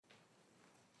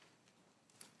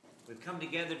We've come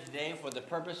together today for the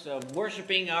purpose of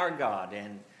worshiping our God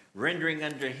and rendering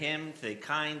unto Him the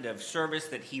kind of service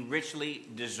that He richly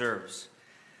deserves.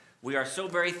 We are so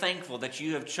very thankful that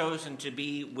you have chosen to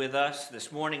be with us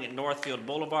this morning at Northfield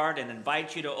Boulevard and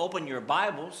invite you to open your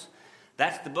Bibles.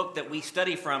 That's the book that we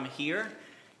study from here.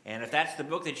 And if that's the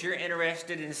book that you're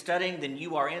interested in studying, then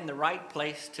you are in the right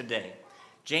place today.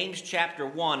 James chapter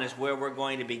 1 is where we're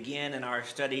going to begin in our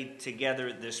study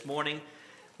together this morning.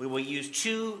 We will use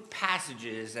two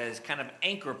passages as kind of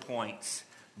anchor points,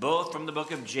 both from the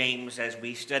book of James as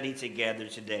we study together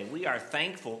today. We are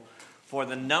thankful for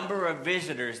the number of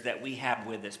visitors that we have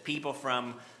with us, people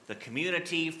from the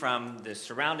community, from the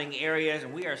surrounding areas,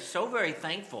 and we are so very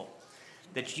thankful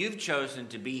that you've chosen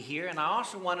to be here. And I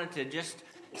also wanted to just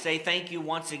say thank you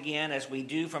once again, as we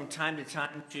do from time to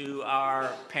time, to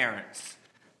our parents.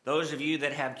 Those of you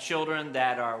that have children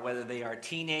that are, whether they are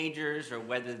teenagers or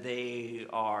whether they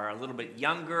are a little bit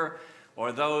younger,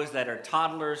 or those that are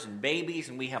toddlers and babies,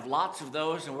 and we have lots of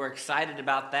those, and we're excited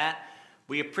about that.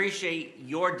 We appreciate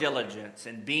your diligence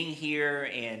in being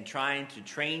here and trying to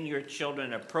train your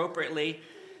children appropriately,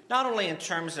 not only in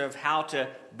terms of how to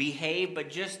behave,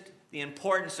 but just the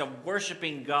importance of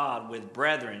worshiping God with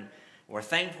brethren. We're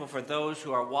thankful for those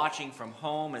who are watching from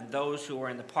home and those who are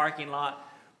in the parking lot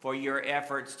for your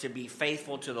efforts to be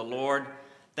faithful to the Lord.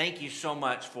 Thank you so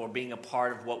much for being a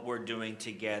part of what we're doing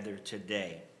together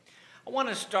today. I want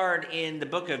to start in the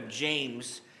book of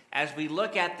James as we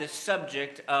look at the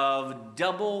subject of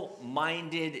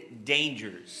double-minded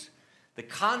dangers. The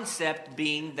concept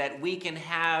being that we can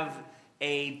have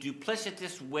a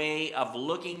duplicitous way of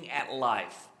looking at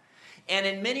life. And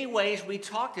in many ways, we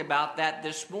talked about that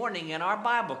this morning in our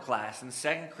Bible class in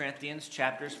 2 Corinthians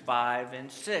chapters 5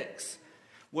 and 6.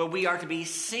 Where we are to be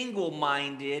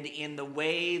single-minded in the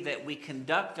way that we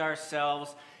conduct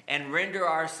ourselves and render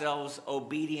ourselves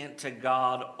obedient to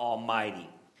God Almighty.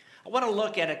 I want to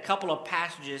look at a couple of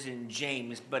passages in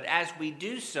James, but as we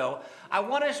do so, I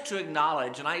want us to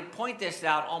acknowledge, and I point this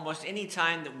out almost any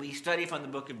time that we study from the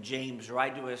book of James, or I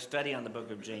do a study on the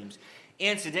book of James.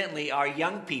 Incidentally, our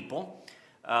young people,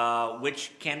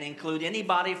 which can include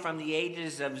anybody from the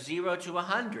ages of 0 to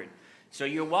 100, so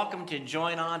you're welcome to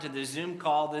join on to the Zoom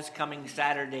call this coming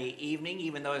Saturday evening,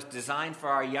 even though it's designed for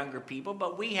our younger people.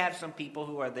 But we have some people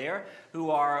who are there who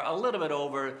are a little bit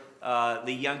over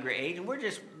the younger age, and we're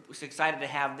just excited to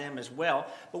have them as well.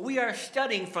 But we are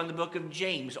studying from the book of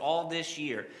James all this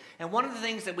year. And one of the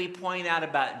things that we point out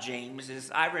about James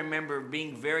is I remember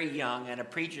being very young and a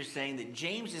preacher saying that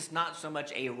James is not so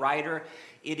much a writer,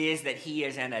 it is that he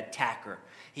is an attacker.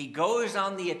 He goes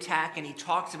on the attack and he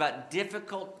talks about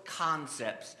difficult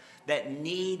concepts that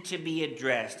need to be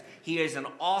addressed. He is an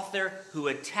author who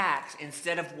attacks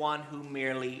instead of one who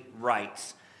merely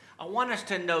writes. I want us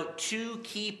to note two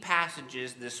key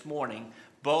passages this morning,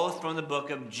 both from the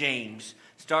book of James,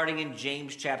 starting in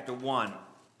James chapter 1.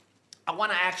 I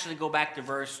want to actually go back to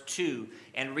verse 2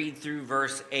 and read through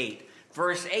verse 8.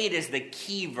 Verse 8 is the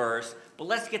key verse, but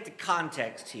let's get the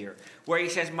context here, where he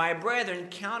says, "My brethren,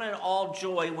 count it all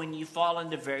joy when you fall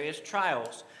into various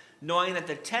trials, knowing that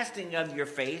the testing of your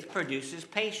faith produces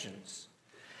patience.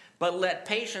 But let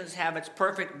patience have its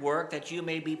perfect work, that you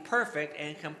may be perfect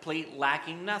and complete,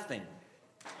 lacking nothing.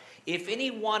 If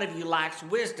any one of you lacks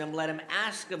wisdom, let him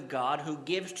ask of God, who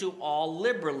gives to all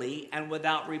liberally and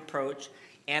without reproach,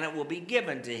 and it will be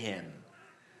given to him.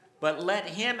 But let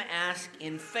him ask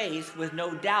in faith with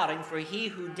no doubting, for he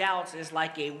who doubts is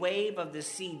like a wave of the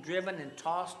sea driven and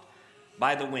tossed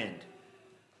by the wind.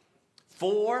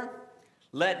 For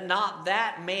let not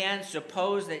that man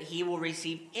suppose that he will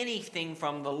receive anything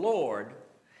from the Lord.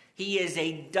 He is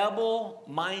a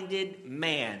double-minded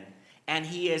man, and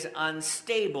he is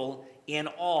unstable in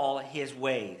all his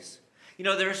ways." You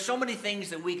know, there are so many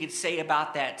things that we could say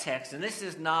about that text, and this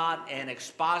is not an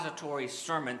expository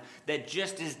sermon that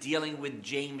just is dealing with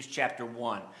James chapter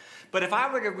 1. But if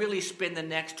I were to really spend the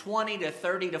next 20 to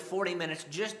 30 to 40 minutes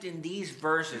just in these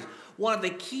verses, one of the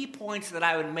key points that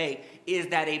I would make is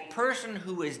that a person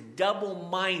who is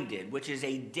double-minded, which is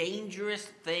a dangerous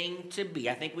thing to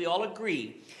be, I think we all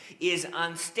agree, is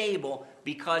unstable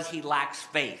because he lacks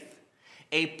faith.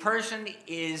 A person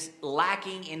is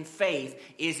lacking in faith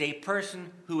is a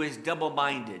person who is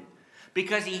double-minded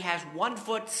because he has one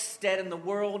foot set in the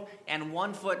world and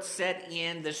one foot set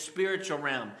in the spiritual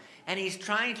realm. And he's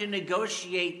trying to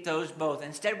negotiate those both.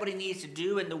 Instead, what he needs to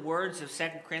do, in the words of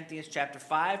 2 Corinthians chapter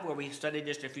 5, where we studied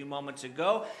just a few moments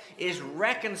ago, is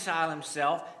reconcile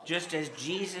himself just as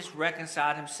Jesus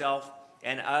reconciled himself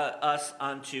and us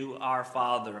unto our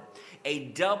Father. A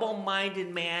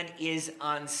double-minded man is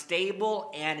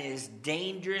unstable and is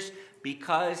dangerous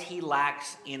because he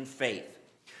lacks in faith.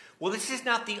 Well, this is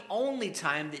not the only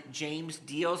time that James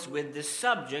deals with the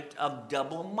subject of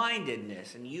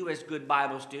double-mindedness. And you, as good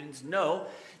Bible students, know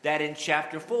that in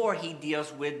chapter 4, he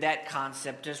deals with that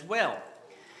concept as well.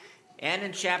 And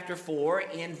in chapter 4,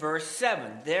 in verse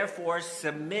 7, therefore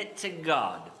submit to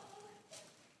God,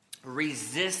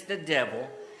 resist the devil,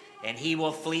 and he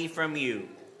will flee from you.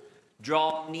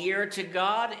 Draw near to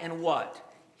God, and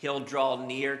what? He'll draw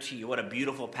near to you. What a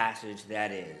beautiful passage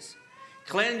that is.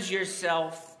 Cleanse your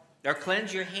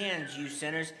hands, you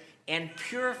sinners, and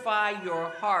purify your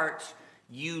hearts,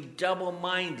 you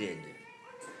double-minded.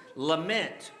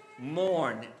 Lament,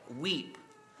 mourn, weep.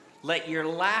 Let your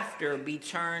laughter be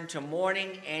turned to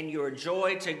mourning and your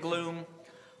joy to gloom.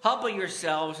 Humble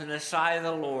yourselves in the sight of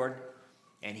the Lord,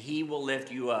 and he will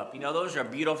lift you up. You know, those are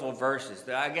beautiful verses.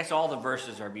 I guess all the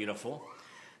verses are beautiful.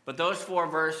 But those 4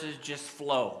 verses just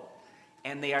flow.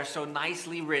 And they are so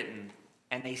nicely written.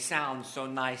 And they sound so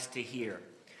nice to hear.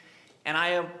 And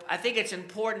I think it's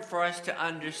important for us to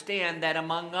understand that,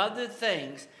 among other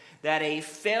things, that a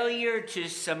failure to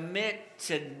submit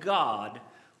to God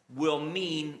will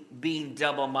mean being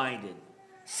double-minded.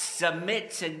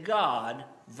 Submit to God,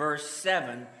 verse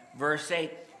 7, verse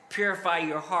 8, purify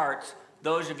your hearts,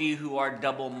 those of you who are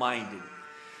double-minded.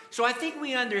 So I think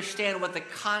we understand what the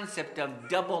concept of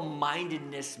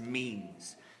double-mindedness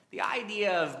means. The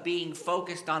idea of being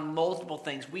focused on multiple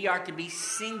things. We are to be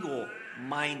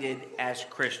single-minded as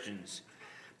Christians.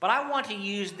 But I want to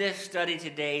use this study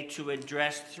today to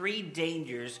address 3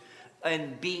 dangers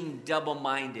in being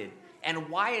double-minded and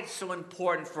why it's so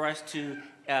important for us to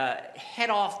head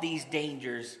off these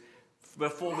dangers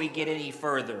before we get any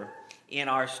further in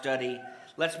our study.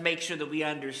 Let's make sure that we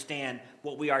understand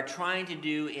what we are trying to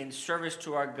do in service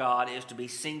to our God is to be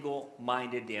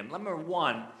single-minded to Him. Number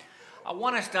 1, I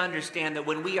want us to understand that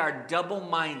when we are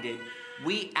double-minded,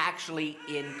 we actually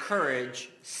encourage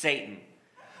Satan.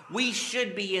 We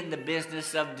should be in the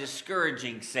business of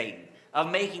discouraging Satan,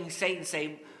 of making Satan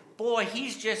say, boy,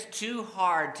 he's just too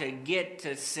hard to get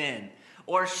to sin.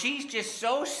 Or she's just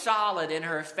so solid in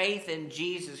her faith in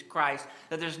Jesus Christ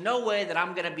that there's no way that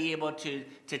I'm going to be able to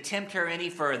tempt her any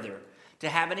further, to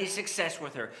have any success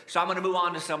with her. So I'm going to move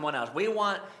on to someone else. We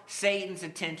want Satan's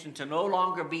attention to no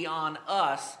longer be on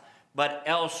us, but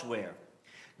elsewhere.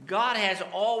 God has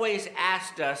always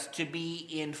asked us to be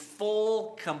in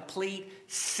full, complete,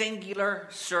 singular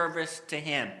service to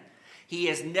Him. He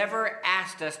has never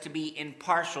asked us to be in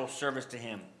partial service to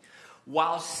Him.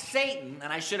 While Satan,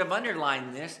 and I should have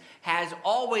underlined this, has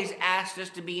always asked us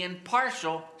to be in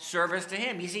partial service to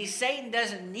him. You see, Satan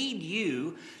doesn't need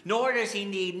you, nor does he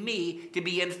need me to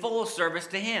be in full service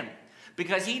to him.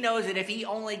 Because he knows that if he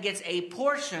only gets a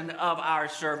portion of our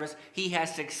service, he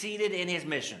has succeeded in his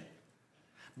mission.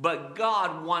 But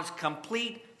God wants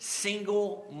complete,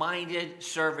 single-minded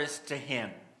service to him.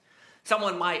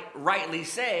 Someone might rightly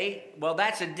say, well,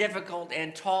 that's a difficult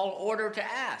and tall order to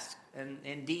ask. And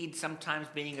indeed, sometimes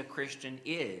being a Christian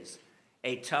is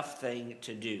a tough thing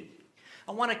to do.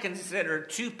 I want to consider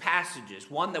 2 passages.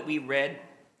 One that we read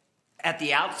at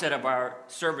the outset of our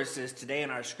services today in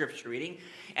our scripture reading,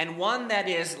 and one that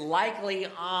is likely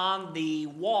on the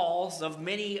walls of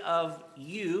many of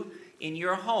you in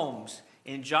your homes.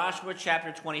 In Joshua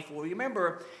chapter 24,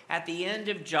 remember at the end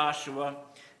of Joshua,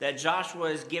 that Joshua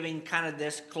is giving kind of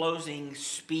this closing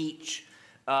speech,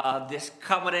 this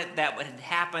covenant that had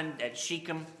happened at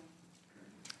Shechem.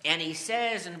 And he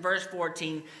says in verse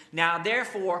 14, now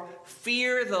therefore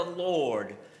fear the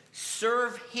Lord,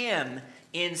 serve him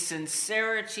in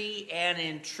sincerity and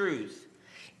in truth,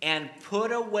 and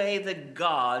put away the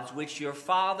gods which your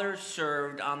fathers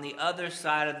served on the other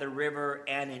side of the river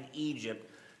and in Egypt.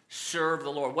 Serve the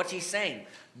Lord. What's he saying?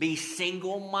 Be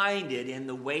single-minded in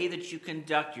the way that you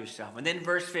conduct yourself. And then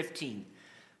verse 15,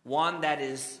 one that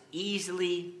is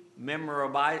easily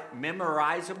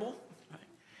memorizable.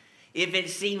 If it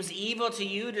seems evil to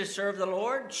you to serve the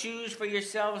Lord, choose for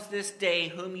yourselves this day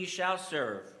whom you shall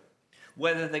serve,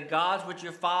 whether the gods which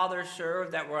your fathers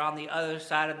served that were on the other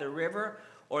side of the river,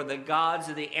 or the gods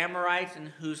of the Amorites in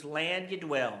whose land you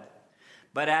dwell.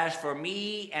 But as for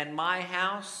me and my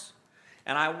house,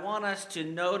 and I want us to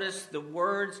notice the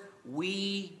words,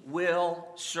 we will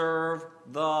serve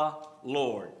the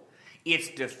Lord. It's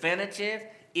definitive,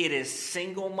 it is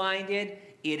single-minded,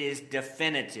 it is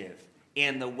definitive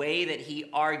in the way that he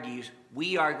argues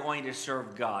we are going to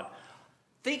serve God.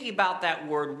 Thinking about that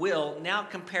word will, now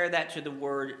compare that to the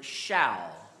word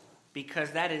shall.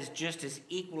 because that is just as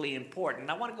equally important.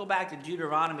 And I want to go back to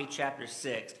Deuteronomy chapter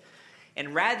 6.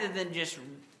 And rather than just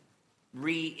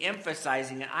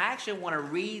re-emphasizing it, I actually want to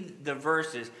read the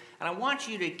verses. And I want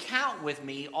you to count with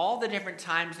me all the different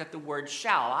times that the word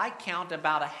shall. I count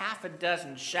about a half a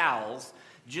dozen shalls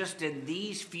just in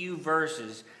these few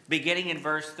verses, beginning in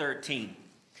verse 13.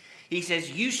 He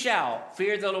says, "You shall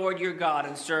fear the Lord your God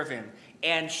and serve him,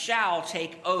 and shall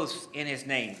take oaths in his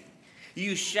name.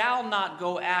 You shall not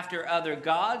go after other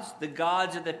gods, the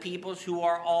gods of the peoples who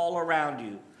are all around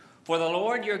you. For the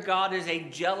Lord your God is a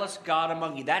jealous God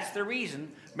among you." That's the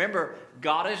reason. Remember,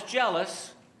 God is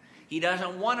jealous. He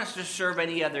doesn't want us to serve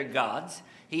any other gods.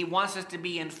 He wants us to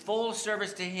be in full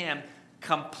service to him,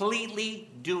 completely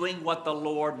doing what the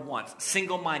Lord wants.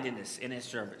 Single-mindedness in his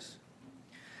service.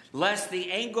 "Lest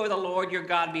the anger of the Lord your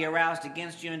God be aroused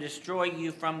against you and destroy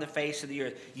you from the face of the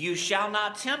earth. You shall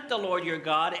not tempt the Lord your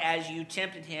God as you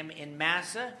tempted him in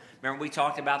Massah." Remember, we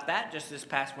talked about that just this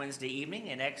past Wednesday evening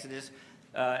in Exodus,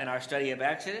 in our study of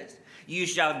Exodus. "You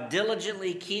shall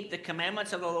diligently keep the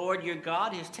commandments of the Lord your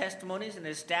God, his testimonies and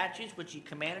his statutes, which he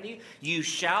commanded you. You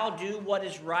shall do what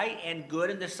is right and good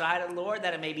in the sight of the Lord,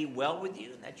 that it may be well with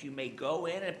you, and that you may go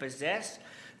in and possess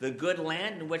the good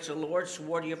land in which the Lord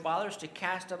swore to your fathers to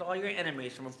cast out all your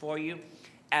enemies from before you,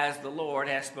 as the Lord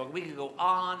has spoken." We could go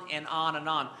on and on and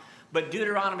on. But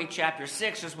Deuteronomy chapter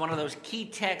 6 is one of those key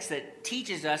texts that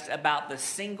teaches us about the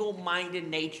single-minded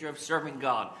nature of serving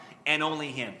God and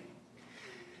only him.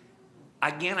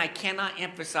 Again, I cannot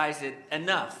emphasize it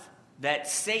enough that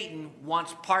Satan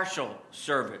wants partial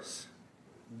service.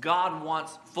 God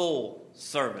wants full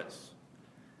service.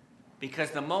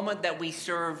 Because the moment that we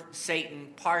serve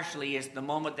Satan partially is the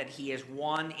moment that he has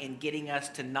won in getting us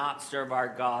to not serve our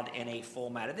God in a full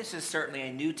manner. This is certainly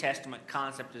a New Testament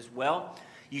concept as well.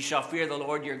 "You shall fear the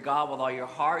Lord your God with all your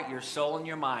heart, your soul, and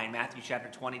your mind." Matthew chapter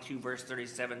 22, verse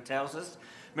 37 tells us.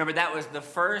 Remember, that was the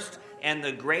first and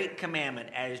the great commandment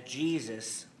as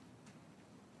Jesus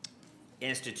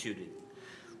instituted.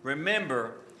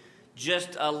 Remember,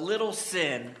 just a little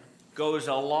sin goes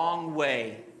a long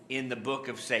way in the book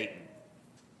of Satan.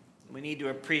 We need to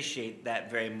appreciate that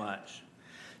very much.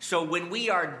 So when we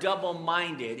are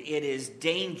double-minded, it is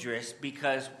dangerous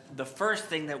because the first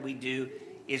thing that we do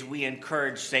is we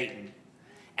encourage Satan.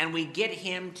 And we get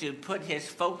him to put his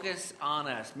focus on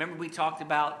us. Remember, we talked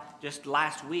about just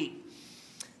last week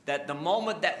that the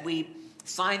moment that we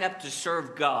sign up to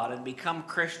serve God and become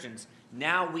Christians,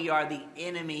 now we are the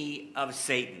enemy of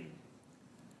Satan.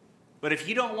 But if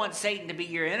you don't want Satan to be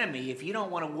your enemy, if you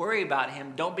don't want to worry about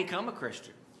him, don't become a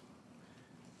Christian.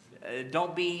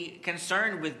 Don't be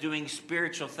concerned with doing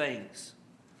spiritual things.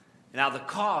 Now, the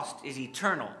cost is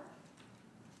eternal,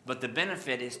 but the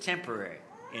benefit is temporary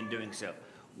in doing so.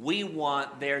 We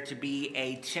want there to be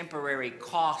a temporary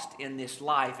cost in this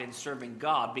life in serving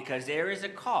God because there is a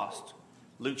cost,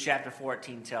 Luke chapter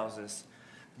 14 tells us,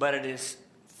 but it is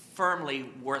firmly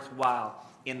worthwhile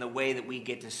in the way that we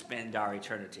get to spend our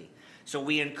eternity. So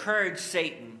we encourage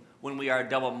Satan when we are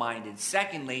double-minded.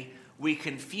 Secondly, we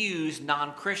confuse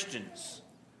non-Christians.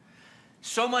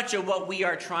 So much of what we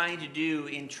are trying to do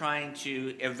in trying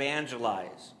to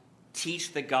evangelize,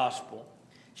 teach the gospel,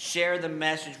 share the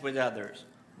message with others,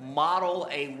 model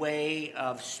a way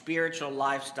of spiritual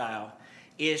lifestyle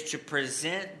is to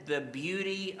present the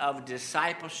beauty of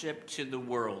discipleship to the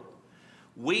world.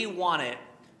 We want it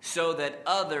so that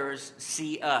others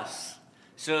see us,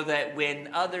 so that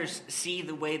when others see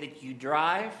the way that you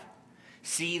drive,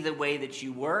 see the way that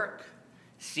you work,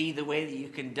 see the way that you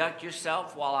conduct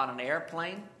yourself while on an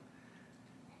airplane,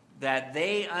 that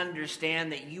they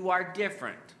understand that you are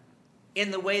different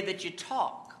in the way that you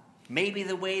talk, maybe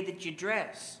the way that you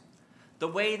dress, the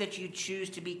way that you choose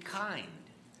to be kind.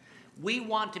 We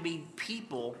want to be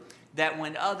people that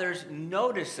when others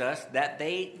notice us, that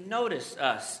they notice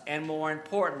us, and more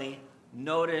importantly,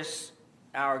 notice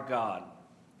our God.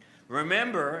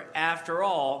 Remember, after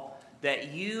all, that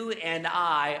you and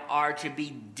I are to be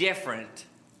different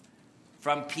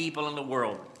from people in the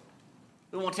world.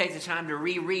 We won't take the time to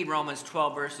reread Romans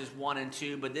 12 verses 1 and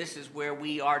 2, but this is where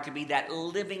we are to be that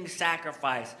living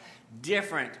sacrifice,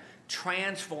 different,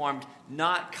 transformed,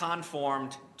 not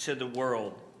conformed to the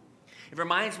world. It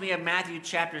reminds me of Matthew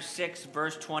chapter 6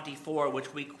 verse 24,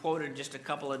 which we quoted just a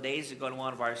couple of days ago in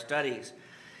one of our studies.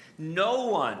 No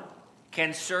one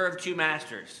can serve two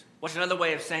masters. What's another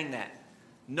way of saying that?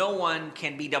 No one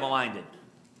can be double-minded.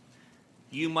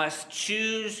 You must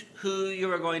choose who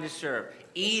you are going to serve.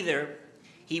 Either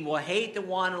He will hate the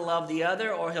one and love the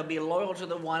other, or he'll be loyal to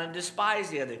the one and despise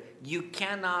the other. You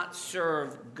cannot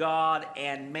serve God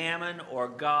and mammon, or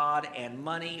God and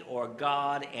money, or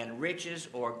God and riches,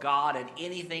 or God and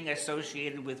anything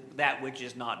associated with that which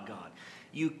is not God.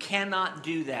 You cannot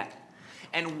do that.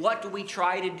 And what do we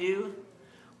try to do?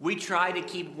 We try to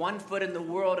keep one foot in the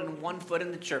world and one foot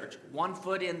in the church. One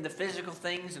foot in the physical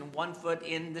things and one foot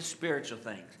in the spiritual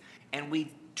things. And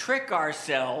we trick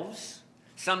ourselves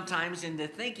sometimes into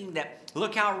thinking that,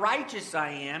 look how righteous I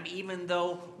am, even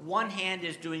though one hand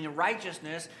is doing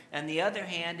righteousness and the other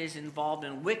hand is involved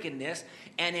in wickedness.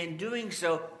 And in doing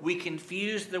so, we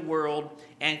confuse the world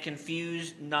and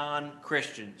confuse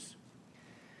non-Christians.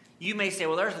 You may say,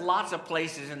 well, there's lots of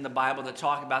places in the Bible that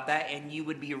talk about that, and you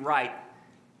would be right.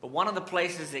 But one of the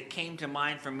places that came to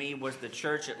mind for me was the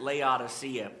church at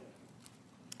Laodicea,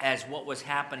 as what was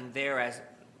happening there as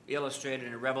illustrated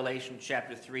in Revelation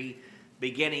chapter 3,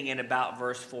 beginning in about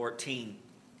verse 14.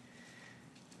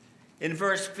 In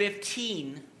verse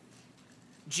 15,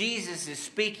 Jesus is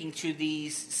speaking to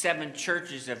these 7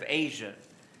 churches of Asia.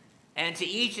 And to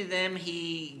each of them,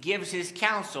 he gives his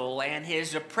counsel and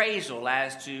his appraisal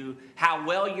as to how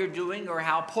well you're doing or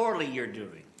how poorly you're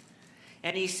doing.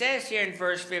 And he says here in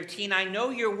verse 15, I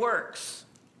know your works,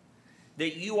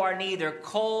 that you are neither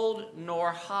cold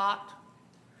nor hot.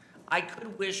 I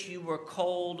could wish you were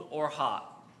cold or hot.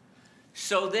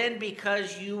 So then,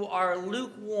 because you are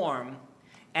lukewarm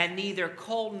and neither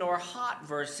cold nor hot,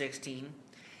 verse 16,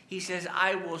 he says,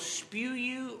 I will spew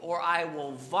you, or I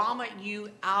will vomit you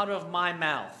out of my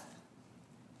mouth.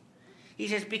 He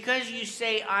says, because you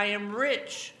say, I am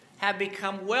rich, have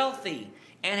become wealthy,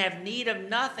 and have need of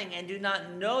nothing, and do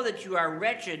not know that you are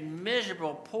wretched,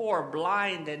 miserable, poor,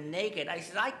 blind, and naked. I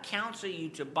said, I counsel you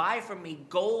to buy from me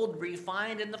gold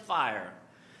refined in the fire,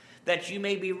 that you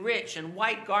may be rich, and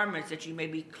white garments, that you may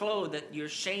be clothed, that your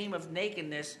shame of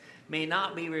nakedness may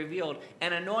not be revealed,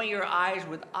 and anoint your eyes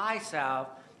with eye salve,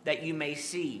 that you may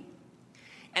see.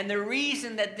 And the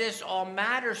reason that this all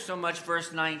matters so much,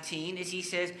 verse 19, is he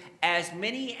says, as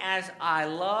many as I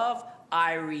love,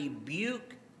 I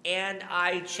rebuke and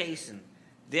I chasten.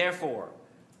 Therefore,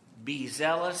 be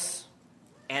zealous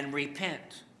and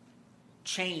repent.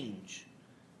 Change.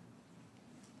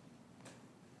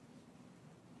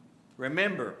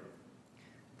 Remember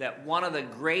that one of the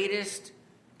greatest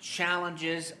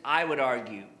challenges, I would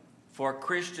argue, for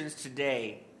Christians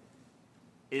today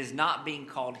is not being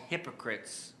called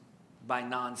hypocrites by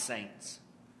non-saints.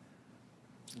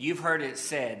 You've heard it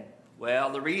said,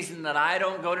 well, the reason that I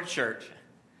don't go to church,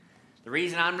 the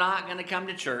reason I'm not going to come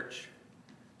to church,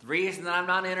 the reason that I'm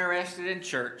not interested in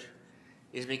church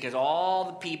is because all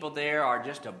the people there are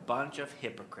just a bunch of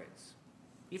hypocrites.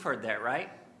 You've heard that,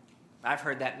 right? I've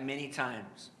heard that many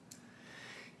times.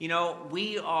 You know,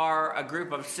 we are a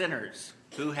group of sinners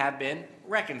who have been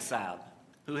reconciled,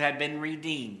 who have been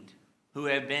redeemed, who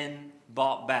have been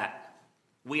bought back.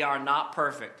 We are not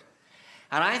perfect.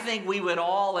 And I think we would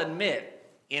all admit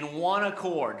in one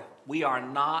accord, we are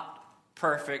not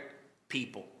perfect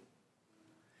people.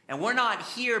 And we're not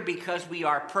here because we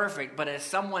are perfect, but as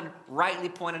someone rightly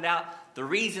pointed out, the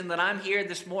reason that I'm here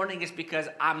this morning is because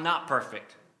I'm not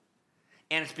perfect.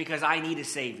 And it's because I need a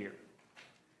Savior.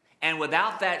 And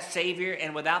without that Savior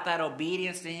and without that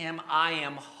obedience to Him, I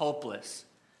am hopeless.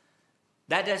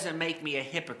 That doesn't make me a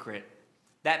hypocrite.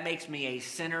 That makes me a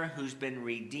sinner who's been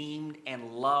redeemed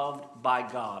and loved by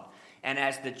God. And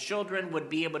as the children would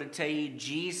be able to tell you,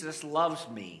 Jesus loves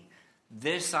me.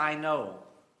 This I know,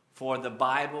 for the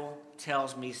Bible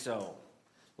tells me so.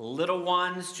 Little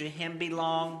ones to Him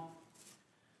belong.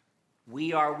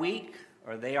 We are weak,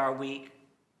 or they are weak,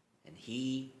 and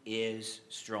He is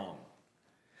strong.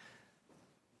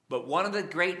 But one of the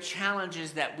great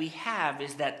challenges that we have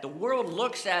is that the world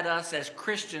looks at us as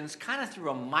Christians kind of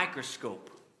through a microscope.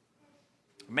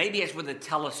 Maybe it's with a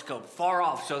telescope far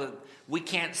off so that we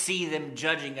can't see them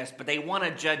judging us, but they want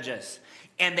to judge us.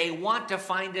 And they want to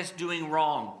find us doing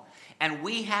wrong. And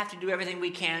we have to do everything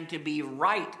we can to be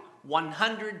right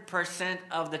 100%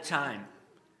 of the time.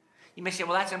 You may say,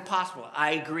 well, that's impossible.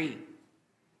 I agree.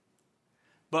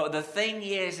 But the thing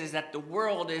is that the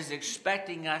world is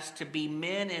expecting us to be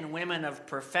men and women of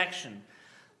perfection.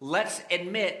 Let's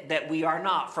admit that we are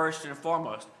not, first and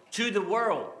foremost, to the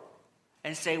world,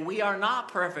 and say we are not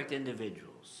perfect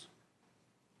individuals.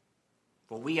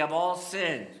 For we have all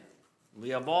sinned. We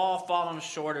have all fallen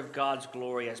short of God's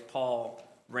glory, as Paul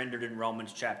rendered in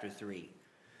Romans chapter 3.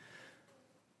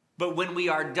 But when we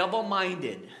are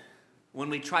double-minded, when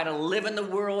we try to live in the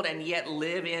world and yet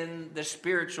live in the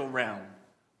spiritual realm,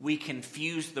 we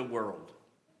confuse the world,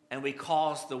 and we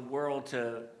cause the world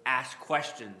to ask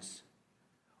questions.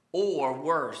 or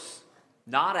worse,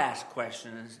 not ask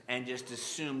questions and just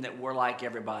assume that we're like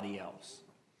everybody else.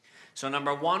 So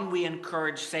number one, we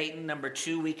encourage Satan. Number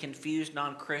two, we confuse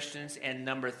non-Christians. And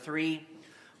number three,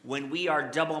 when we are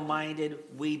double-minded,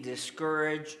 we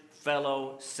discourage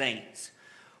fellow saints.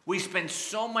 We spend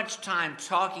so much time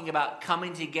talking about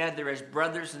coming together as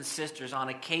brothers and sisters on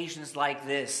occasions like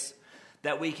this,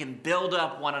 that we can build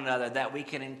up one another, that we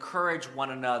can encourage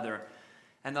one another.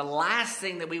 And the last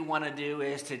thing that we want to do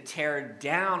is to tear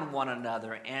down one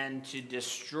another and to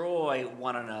destroy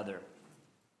one another.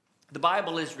 The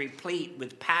Bible is replete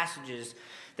with passages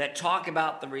that talk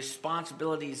about the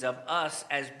responsibilities of us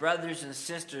as brothers and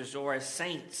sisters or as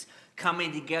saints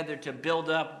coming together to build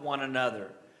up one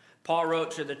another. Paul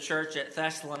wrote to the church at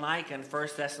Thessalonica in 1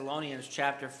 Thessalonians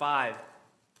chapter 5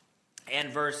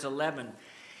 and verse 11.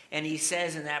 And he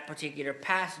says in that particular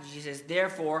passage, he says,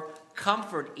 therefore,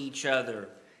 comfort each other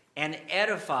and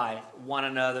edify one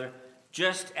another,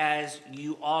 just as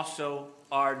you also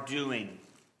are doing.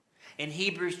 In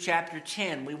Hebrews chapter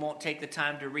 10, we won't take the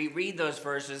time to reread those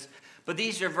verses, but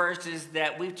these are verses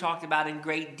that we've talked about in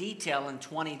great detail in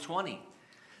 2020.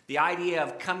 The idea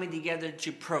of coming together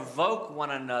to provoke one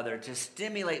another, to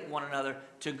stimulate one another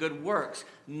to good works,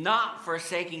 not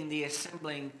forsaking the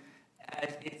assembling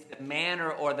as it's the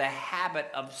manner or the habit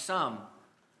of some,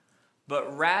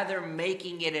 but rather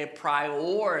making it a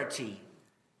priority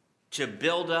to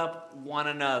build up one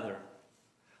another.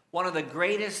 One of the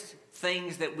greatest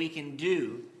things that we can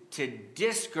do to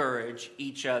discourage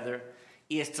each other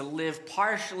is to live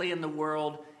partially in the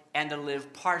world and to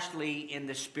live partially in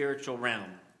the spiritual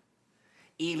realm.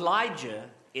 Elijah,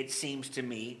 it seems to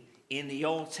me, in the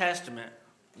Old Testament,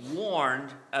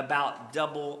 warned about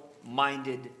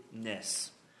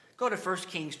double-mindedness. Go to 1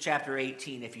 Kings chapter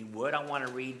 18, if you would. I want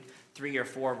to read 3 or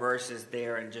 4 verses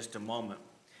there in just a moment.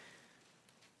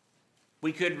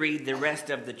 We could read the rest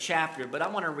of the chapter, but I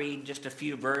want to read just a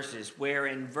few verses where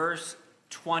in verse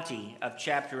 20 of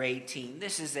chapter 18,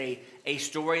 this is a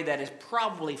story that is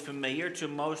probably familiar to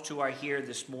most who are here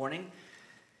this morning.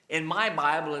 In my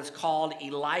Bible, it's called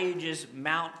Elijah's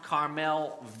Mount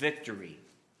Carmel victory.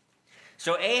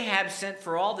 So Ahab sent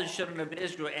for all the children of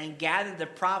Israel and gathered the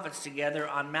prophets together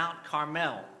on Mount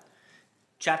Carmel.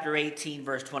 Chapter 18,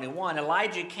 verse 21,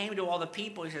 Elijah came to all the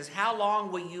people. He says, how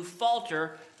long will you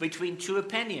falter between two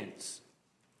opinions?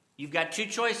 You've got two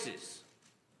choices.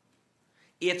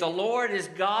 If the Lord is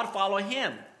God, follow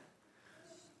him.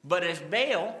 But if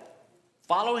Baal,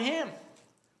 follow him.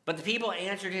 But the people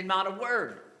answered him not a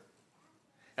word.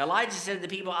 Elijah said to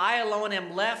the people, I alone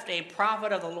am left a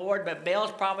prophet of the Lord, but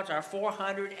Baal's prophets are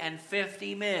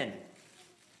 450 men.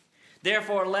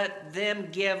 Therefore, let them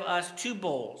give us 2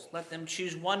 bulls. Let them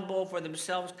choose 1 bull for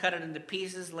themselves, cut it into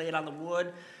pieces, lay it on the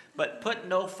wood, but put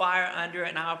no fire under it.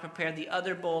 And I will prepare the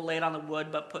other bull, lay it on the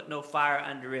wood, but put no fire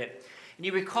under it. And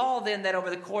you recall then that over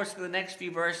the course of the next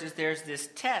few verses, there's this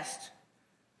test.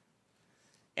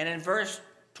 And in verse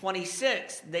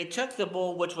 26, they took the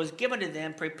bull which was given to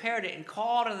them, prepared it, and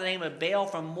called in the name of Baal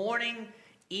from morning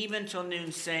even till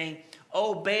noon, saying,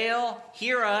 O Baal,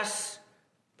 hear us.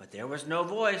 But there was no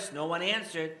voice, no one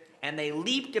answered, and they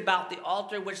leaped about the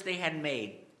altar which they had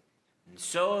made. And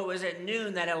so it was at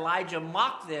noon that Elijah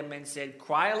mocked them and said,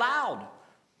 cry aloud,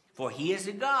 for he is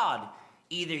a God.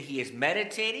 Either he is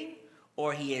meditating,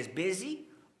 or he is busy,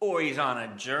 or he's on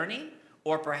a journey,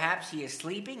 or perhaps he is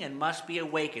sleeping and must be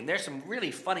awakened. There's some really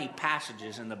funny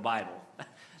passages in the Bible.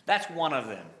 That's one of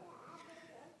them.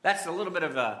 That's a little bit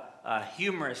of a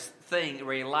humorous thing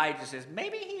where Elijah says,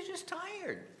 maybe he's just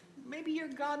tired. Maybe your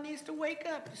God needs to wake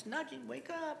up. Just nudging, wake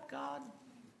up, God.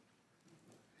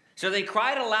 So they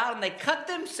cried aloud and they cut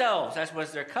themselves. That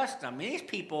was their custom. These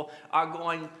people are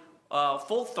going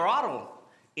full throttle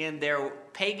in their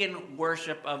pagan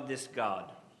worship of this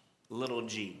God, little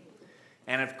g.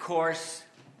 And of course,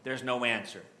 there's no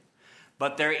answer.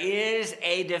 But there is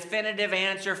a definitive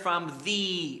answer from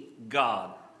the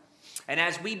God. And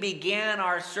as we began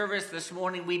our service this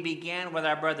morning, we began with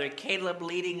our brother Caleb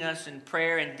leading us in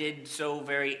prayer and did so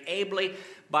very ably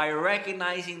by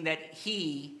recognizing that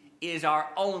he is our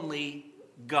only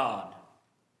God.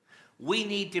 We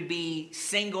need to be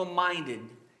single-minded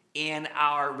in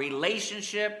our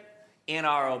relationship, in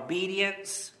our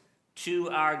obedience to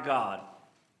our God.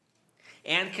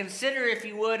 And consider, if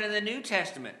you would, in the New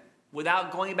Testament,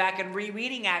 without going back and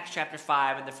rereading Acts chapter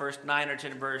 5 in the first 9 or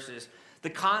 10 verses, the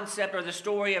concept or the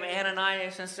story of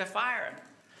Ananias and Sapphira.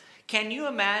 Can you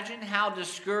imagine how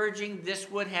discouraging this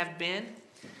would have been?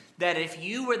 That if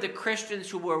you were the Christians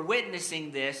who were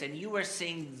witnessing this and you were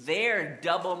seeing their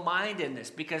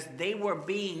double-mindedness, because they were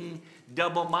being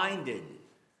double-minded.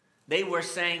 They were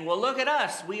saying, well, look at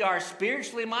us. We are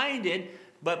spiritually minded,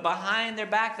 but behind their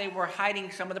back, they were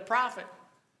hiding some of the profit.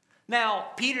 Now,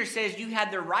 Peter says you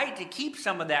had the right to keep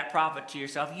some of that profit to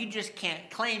yourself. You just can't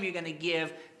claim you're going to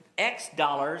give X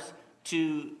dollars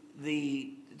to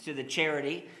the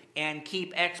charity and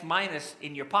keep X minus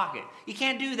in your pocket. You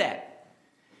can't do that.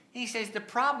 And he says the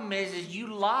problem is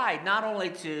you lied not only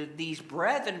to these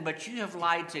brethren, but you have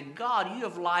lied to God. You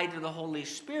have lied to the Holy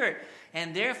Spirit,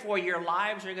 and therefore your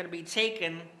lives are going to be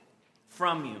taken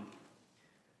from you.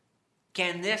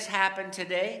 Can this happen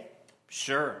today?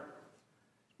 Sure.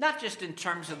 Not just in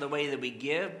terms of the way that we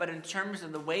give, but in terms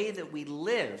of the way that we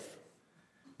live,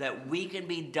 that we can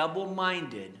be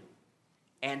double-minded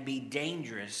and be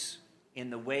dangerous in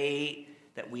the way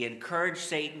that we encourage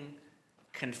Satan,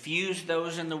 confuse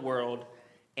those in the world,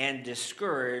 and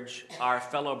discourage our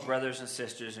fellow brothers and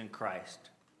sisters in Christ.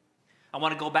 I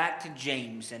want to go back to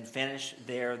James and finish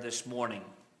there this morning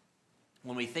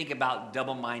when we think about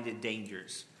double-minded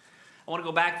dangers. I want to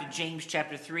go back to James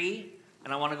chapter 3,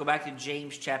 and I want to go back to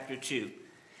James chapter 2.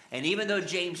 And even though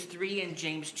James 3 and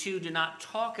James 2 do not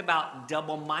talk about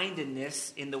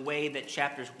double-mindedness in the way that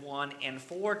chapters 1 and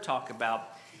 4 talk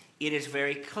about, it is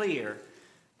very clear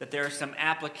that there are some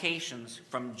applications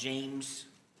from James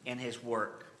and his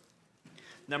work.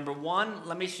 Number one,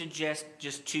 let me suggest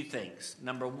just two things.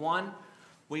 Number one,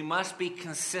 we must be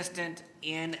consistent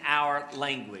in our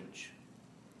language.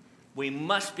 We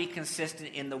must be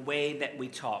consistent in the way that we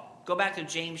talk. Go back to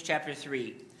James chapter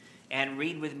 3 and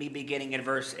read with me beginning in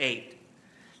verse 8.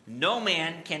 No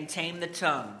man can tame the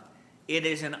tongue. It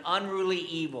is an unruly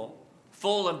evil,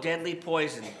 full of deadly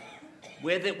poison.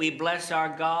 With it we bless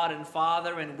our God and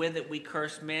Father, and with it we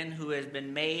curse men who has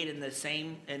been made in the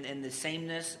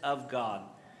sameness of God.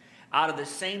 Out of the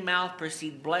same mouth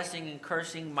proceed blessing and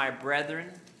cursing, my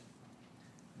brethren.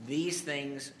 These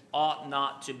things ought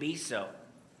not to be so.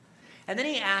 And then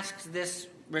he asks this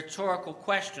rhetorical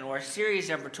question, or a series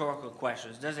of rhetorical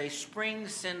questions. Does a spring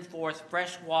send forth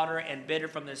fresh water and bitter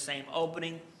from the same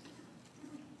opening?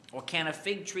 Or can a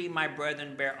fig tree, my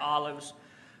brethren, bear olives,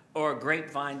 or a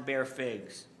grapevine bear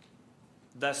figs?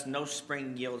 Thus no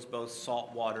spring yields both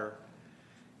salt water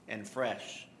and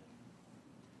fresh.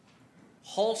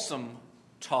 Wholesome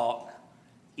talk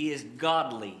is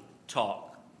godly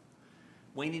talk.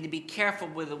 We need to be careful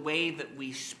with the way that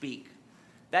we speak.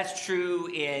 That's true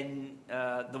in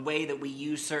the way that we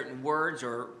use certain words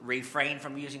or refrain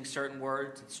from using certain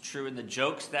words. It's true in the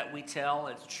jokes that we tell.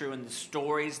 It's true in the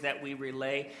stories that we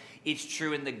relay. It's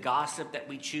true in the gossip that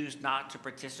we choose not to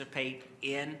participate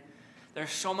in.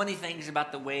 There's so many things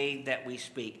about the way that we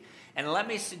speak. And let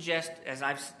me suggest, as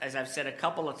I've said a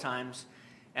couple of times,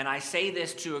 and I say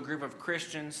this to a group of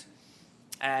Christians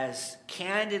as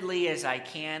candidly as I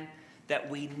can, that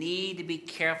we need to be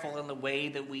careful in the way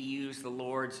that we use the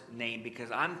Lord's name, because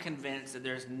I'm convinced that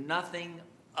there's nothing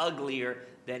uglier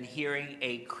than hearing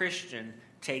a Christian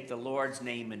take the Lord's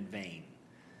name in vain.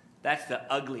 That's the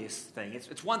ugliest thing.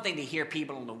 It's one thing to hear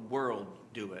people in the world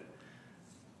do it,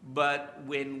 but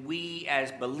when we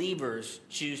as believers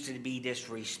choose to be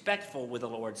disrespectful with the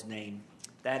Lord's name,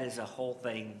 that is a whole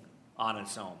thing on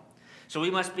its own. So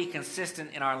we must be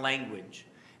consistent in our language.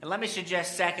 And let me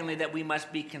suggest, secondly, that we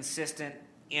must be consistent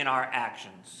in our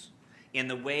actions, in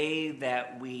the way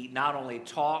that we not only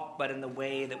talk, but in the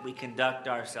way that we conduct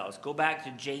ourselves. Go back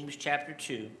to James chapter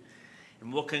 2,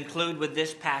 and we'll conclude with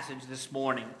this passage this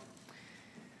morning.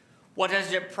 What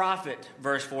does it profit,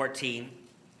 verse 14,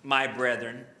 my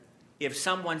brethren, if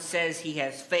someone says he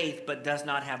has faith but does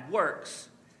not have works?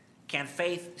 Can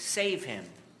faith save him?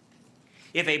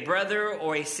 If a brother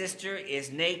or a sister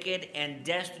is naked and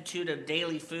destitute of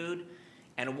daily food,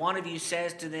 and one of you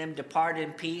says to them, depart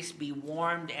in peace, be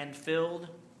warmed and filled,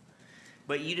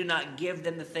 but you do not give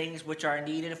them the things which are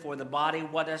needed for the body,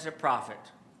 what does it profit?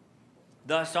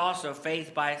 Thus also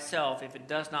faith by itself, if it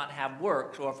does not have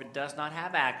works, or if it does not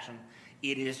have action,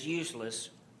 it is useless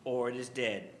or it is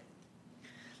dead.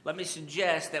 Let me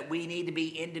suggest that we need to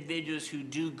be individuals who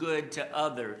do good to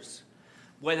others,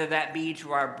 whether that be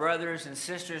to our brothers and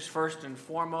sisters first and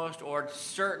foremost, or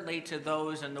certainly to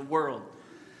those in the world,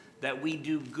 that we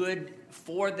do good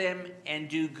for them and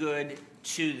do good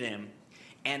to them.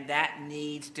 And that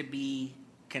needs to be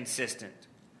consistent.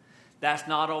 That's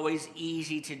not always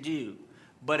easy to do,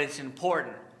 but it's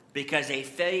important, because a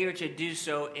failure to do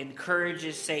so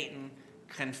encourages Satan,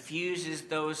 confuses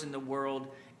those in the world,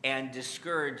 and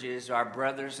discourages our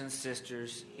brothers and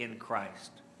sisters in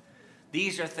Christ.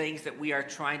 These are things that we are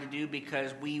trying to do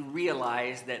because we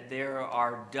realize that there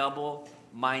are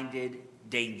double-minded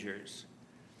dangers.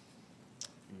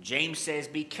 And James says,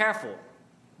 be careful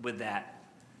with that.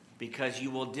 because you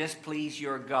will displease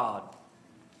your God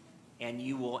and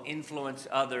you will influence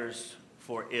others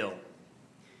for ill.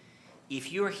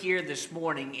 If you're here this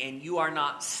morning and you are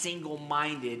not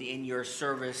single-minded in your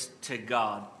service to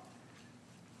God,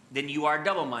 then you are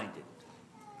double-minded.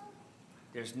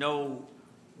 There's no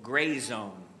gray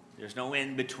zone. There's no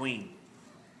in-between.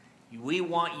 We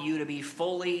want you to be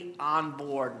fully on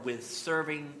board with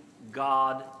serving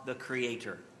God, the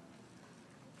Creator.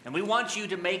 And we want you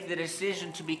to make the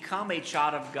decision to become a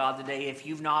child of God today if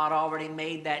you've not already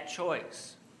made that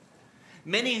choice.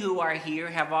 Many who are here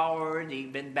have already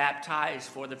been baptized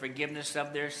for the forgiveness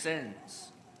of their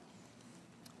sins.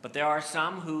 But there are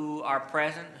some who are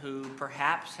present who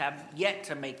perhaps have yet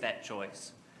to make that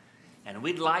choice. And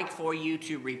we'd like for you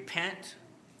to repent,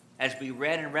 as we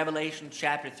read in Revelation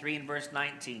chapter 3 and verse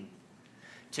 19,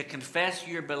 to confess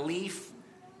your belief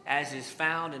as is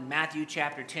found in Matthew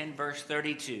chapter 10 verse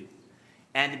 32,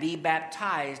 and to be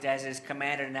baptized as is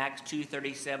commanded in Acts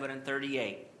 2:37 and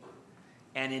 38.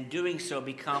 And in doing so,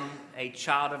 become a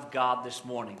child of God this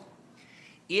morning.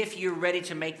 If you're ready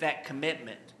to make that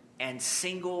commitment and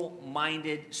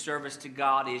single-minded service to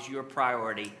God is your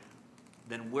priority,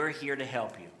 then we're here to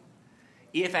help you.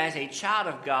 If as a child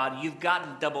of God, you've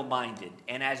gotten double-minded,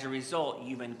 and as a result,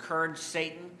 you've encouraged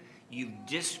Satan, you've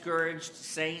discouraged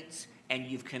saints, and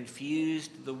you've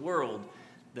confused the world,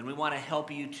 then we want to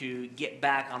help you to get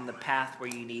back on the path where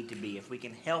you need to be. If we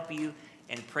can help you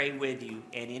and pray with you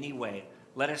in any way,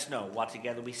 let us know while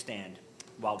together we stand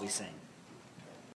while we sing.